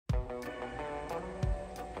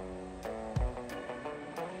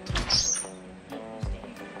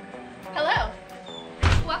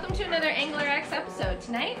Angler X episode.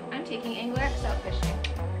 Tonight, I'm taking Angler X out fishing.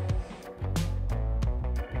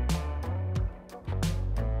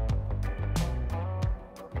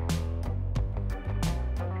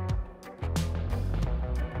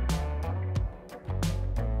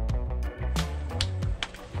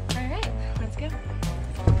 All right, let's go.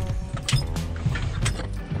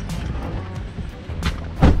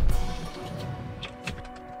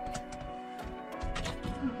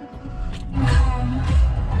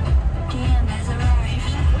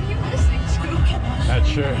 Not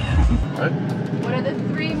sure. What? What are the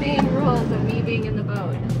 3 main rules of me being in the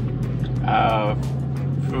boat?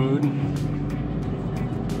 Food,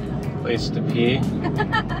 place to pee,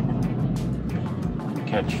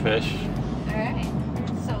 catch fish. Alright,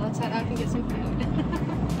 so let's head out and get some food.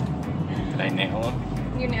 Did I nail them?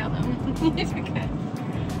 You nailed them. You did good.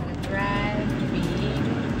 Drive to be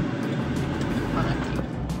fun.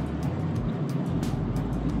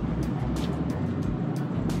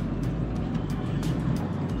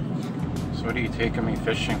 So what are you taking me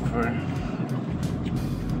fishing for?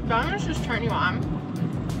 Don't let's just turn you on.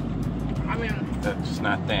 I mean, That's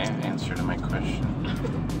not the answer to my question.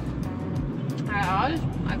 I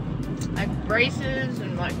have braces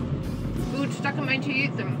and like food stuck in my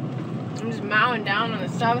teeth and I'm just mowing down on the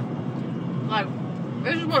stuff. Like,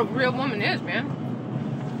 this is what a real woman is, man.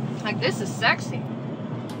 Like, this is sexy.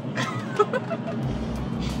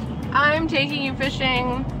 I'm taking you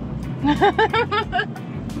fishing.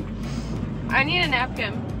 I need a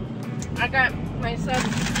napkin. I got my sub.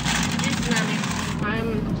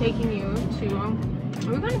 I'm taking you to, are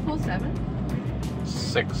we going to pool 7?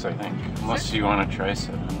 6, I think. Unless you want to try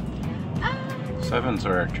 7. 7's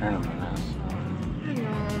where our tournament is. I don't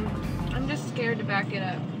know. I'm just scared to back it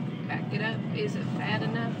up. Back it up? Is it fat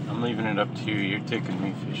enough? I'm leaving it up to you. You're taking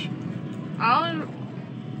me fishing.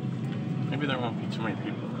 Maybe there won't be too many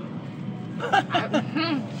people.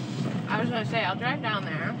 I was going to say, I'll drive down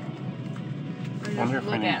there and just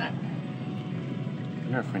look at it.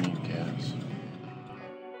 I wonder if we need gas.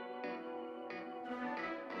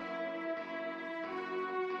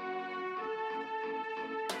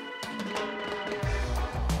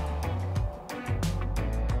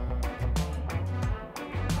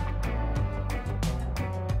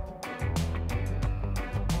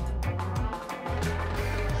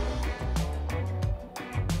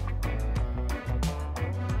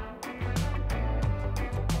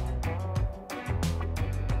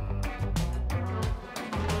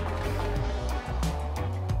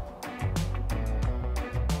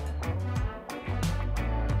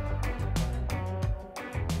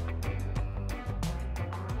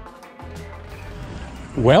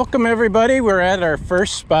 Welcome everybody, we're at our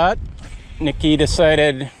first spot. Nikki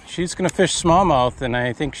decided she's gonna fish smallmouth and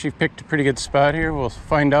I think she picked a pretty good spot here. We'll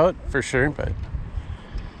find out for sure, but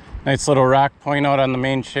nice little rock point out on the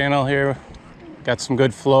main channel here. Got some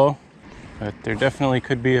good flow, but there definitely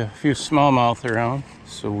could be a few smallmouth around,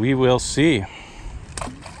 so we will see.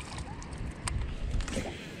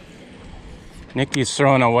 Nikki's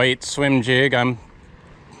throwing a white swim jig, I'm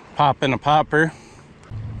popping a popper.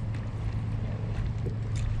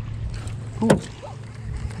 Ooh.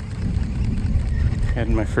 Had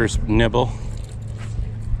my first nibble.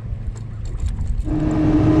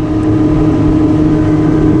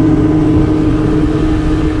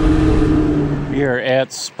 We are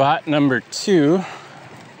at spot number 2.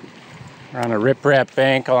 We're on a riprap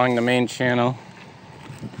bank along the main channel.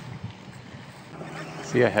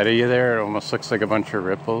 See ahead of you there? It almost looks like a bunch of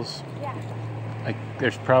ripples. Yeah. Like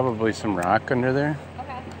there's probably some rock under there.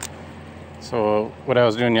 Okay. So what I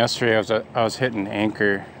was doing yesterday, I was hitting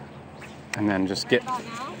anchor and then just get. About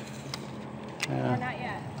now? Or not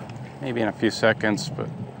yet? Maybe in a few seconds, but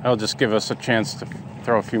that'll just give us a chance to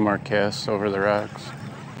throw a few more casts over the rocks.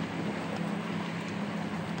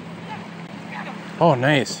 Oh,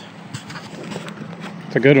 nice.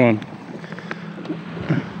 It's a good one.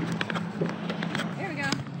 Here we go.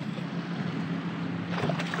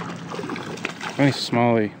 Nice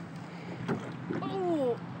smallie.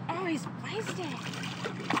 Oh, he's feisty.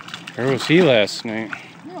 Where was he last night?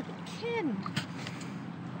 No kidding.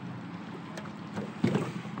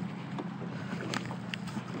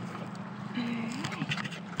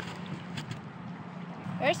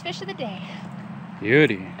 First fish of the day.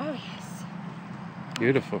 Beauty. Oh, yes.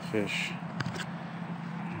 Beautiful fish.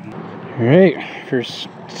 All right, first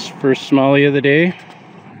smallie of the day.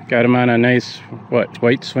 Got him on a nice,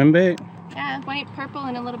 white swim bait? Yeah, white, purple,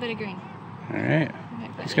 and a little bit of green. All right.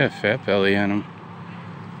 He's got a fat belly on him.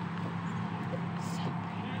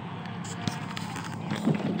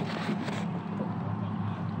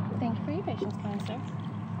 Thank you for your patience, kind sir.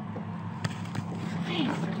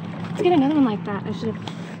 Nice. Let's get another one like that. I should have.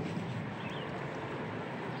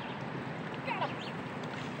 Got him.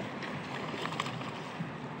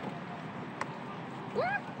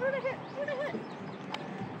 Where'd I hit?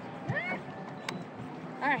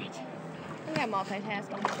 All right. We got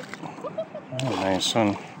multitasking. Oh, nice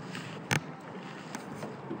one.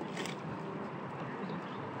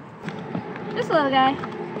 This little guy.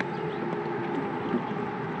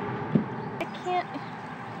 I can't.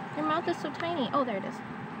 Your mouth is so tiny. Oh, there it is.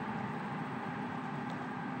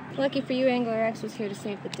 Lucky for you, Angler X was here to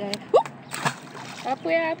save the day. Whoop! Up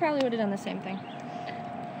where I probably would have done the same thing.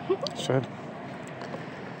 Should.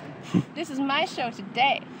 This is my show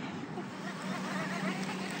today.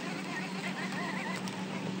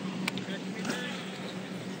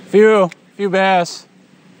 Few bass.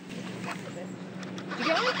 Did you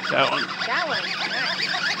get one? That one. That one.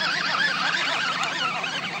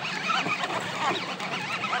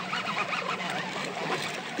 Nice.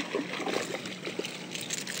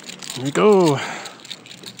 Here we go.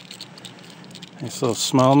 Nice little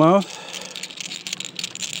smallmouth.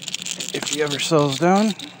 If he ever settles down.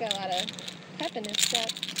 He's got a lot of pep in his step.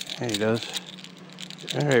 Yeah, he does.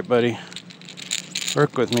 All right, buddy.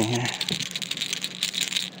 Work with me here.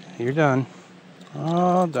 You're done.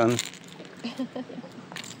 All done.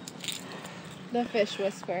 The fish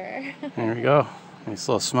whisperer. There we go. Nice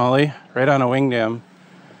little smallie. Right on a wing dam.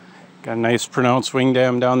 Got a nice pronounced wing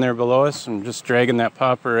dam down there below us. I'm just dragging that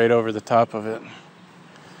popper right over the top of it.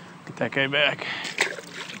 Get that guy back. I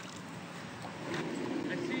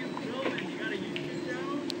see you building. You got a YouTube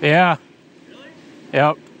channel? Yeah. Really?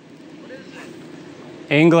 Yep. What is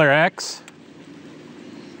it? Angler X.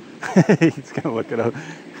 He's gonna look it up.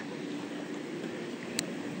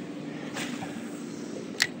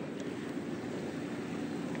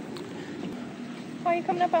 Why are you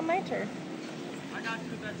coming up on my turf? I got you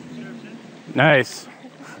with that subscription. Nice.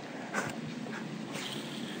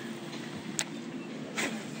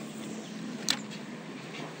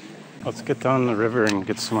 Let's get down the river and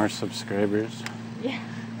get some more subscribers. Yeah.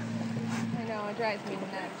 I know, it drives me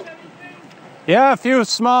nuts. Yeah, a few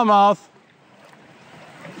smallmouth.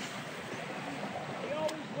 We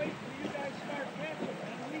always wait till you guys start catching,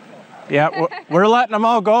 and we go. Yeah, we're letting them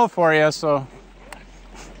all go for you, so.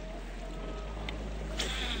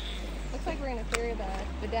 Looks like we're gonna clear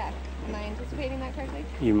the deck. Am I anticipating that correctly?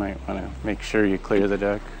 You might want to make sure you clear the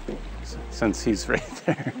deck since he's right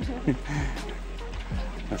there.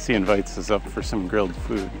 Unless he invites us up for some grilled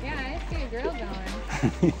food. Yeah, I see a grill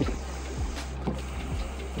going.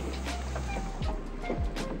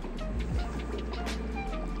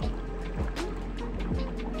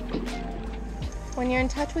 When you're in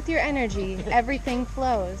touch with your energy, everything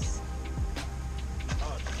flows.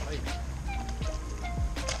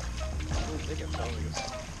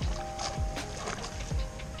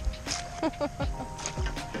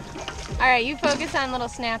 All right, you focus on little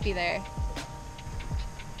Snappy there.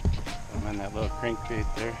 I'm on that little crankbait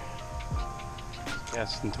there.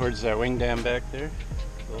 Casting towards that wing dam back there.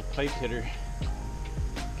 Little pipe hitter.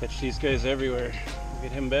 Catch these guys everywhere.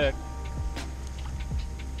 Get him back.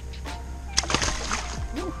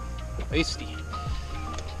 Woo, feisty.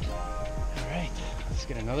 Alright, let's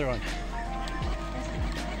get another one.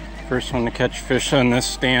 First one to catch fish on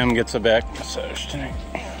this dam gets a back massage tonight.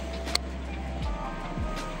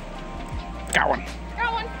 Got one.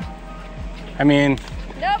 Got one. I mean,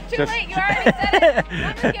 Nope, too late. You already said it.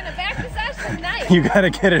 I'm just getting a back massage tonight. You gotta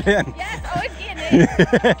get it in. Yes, oh, it's getting in.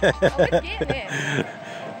 Oh, it's getting in.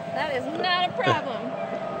 That is not a problem.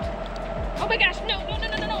 Oh my gosh, no.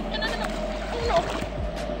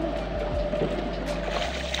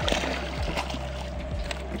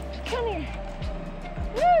 Come here.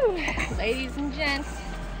 Woo! Ladies and gents,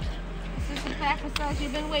 this is the back massage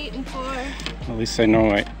you've been waiting for. At least I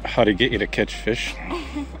know how to get you to catch fish.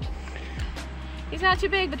 He's not too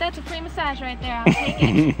big, but that's a free massage right there. I'll take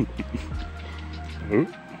it. Ooh,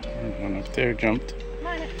 one up there jumped. Come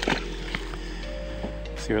on.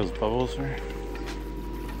 See where those bubbles are?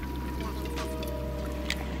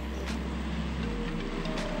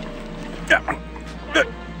 That one.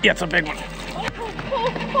 Yeah, it's a big one.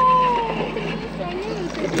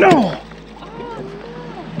 No!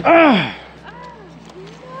 Ah!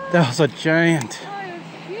 That was a giant. Oh, it was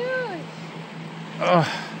huge. Oh.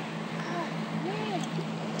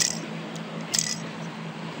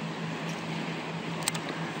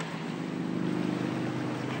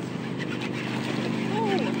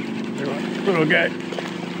 Little guy.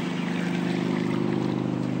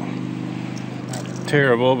 Not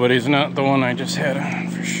terrible, but he's not the one I just had on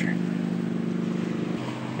for sure.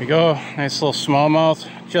 Here we go. Nice little smallmouth.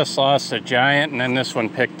 Just lost a giant, and then this one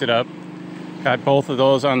picked it up. Got both of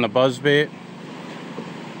those on the buzzbait.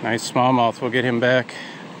 Nice smallmouth. We'll get him back.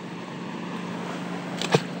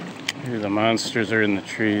 Here, the monsters are in the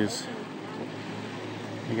trees.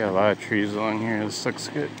 You got a lot of trees along here. This looks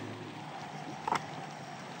good.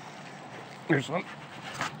 There's one.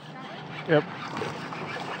 Yep.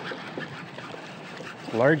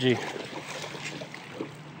 Largy.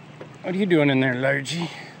 What are you doing in there, Largy?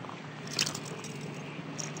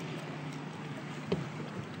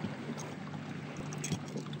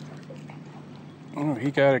 Oh,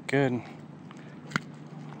 he got it good.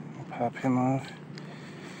 I'll pop him off.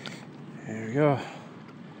 There we go.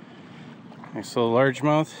 Nice little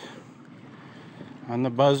largemouth on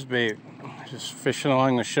the buzzbait. Just fishing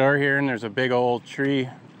along the shore here, and there's a big old tree.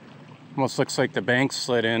 Almost looks like the bank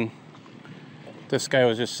slid in. This guy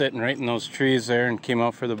was just sitting right in those trees there and came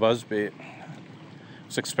out for the buzzbait. I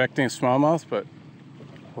was expecting smallmouth, but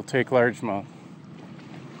we'll take largemouth.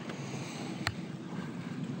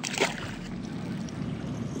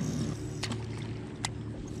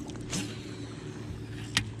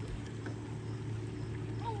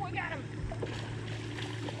 Oh, I got him.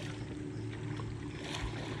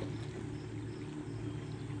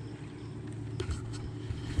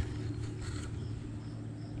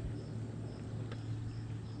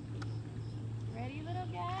 Ready, little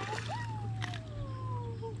guy?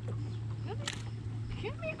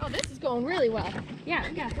 Come here. Oh, this is going really well. Yeah,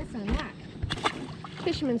 we got this on lock.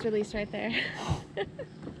 Fisherman's release right there.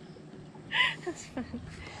 That's fun.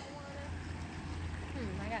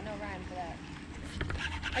 I got no rhyme for that.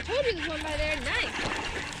 I told you there's one by there. Nice.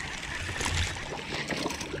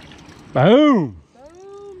 Boom!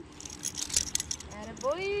 Boom.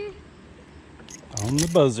 Attaboy. On the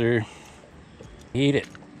buzzer. Eat it.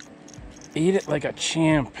 Eat it like a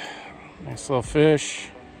champ. Nice little fish.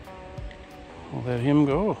 We'll let him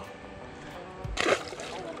go.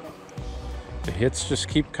 The hits just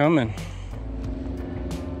keep coming.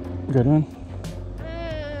 Good one.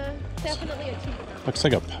 Definitely a teeth. Looks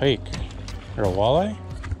like a pike. Or a walleye?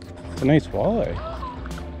 It's a nice walleye.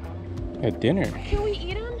 At dinner. Can we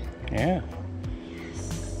eat them? Yeah.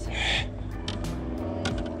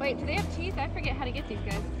 Wait, do they have teeth? I forget how to get these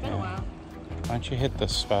guys. It's been a while. Why don't you hit the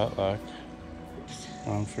spot lock?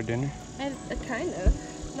 For dinner? Kind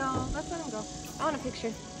of. No, let's let them go. I want a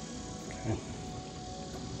picture. Okay.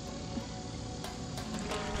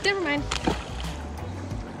 Never mind.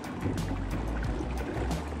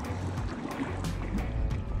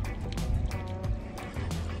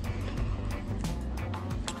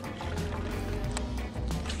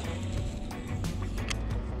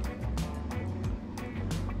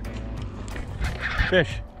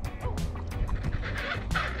 Fish.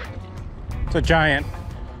 It's a giant.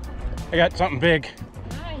 I got something big.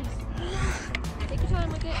 Nice. Take your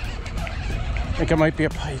time with it. I think it might be a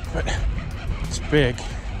pike, but it's big.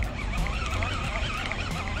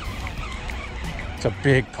 It's a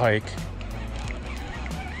big pike.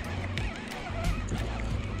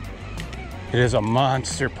 It is a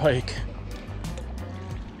monster pike.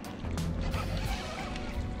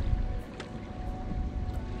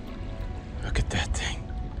 Look at that thing.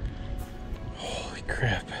 Holy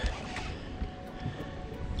crap.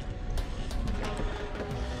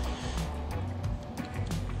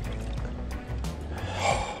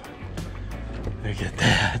 Look at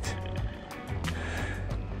that.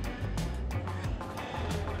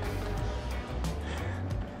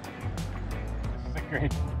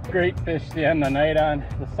 This is a great fish to end the night on.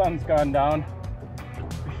 The sun's gone down.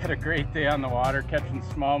 We had a great day on the water catching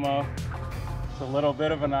smallmouth. It's a little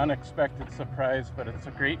bit of an unexpected surprise, but it's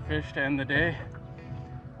a great fish to end the day.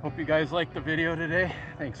 Hope you guys liked the video today.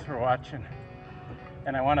 Thanks for watching.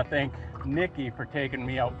 And I want to thank Nikki for taking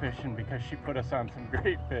me out fishing because she put us on some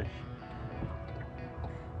great fish.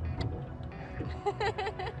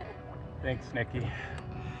 Thanks, Nikki.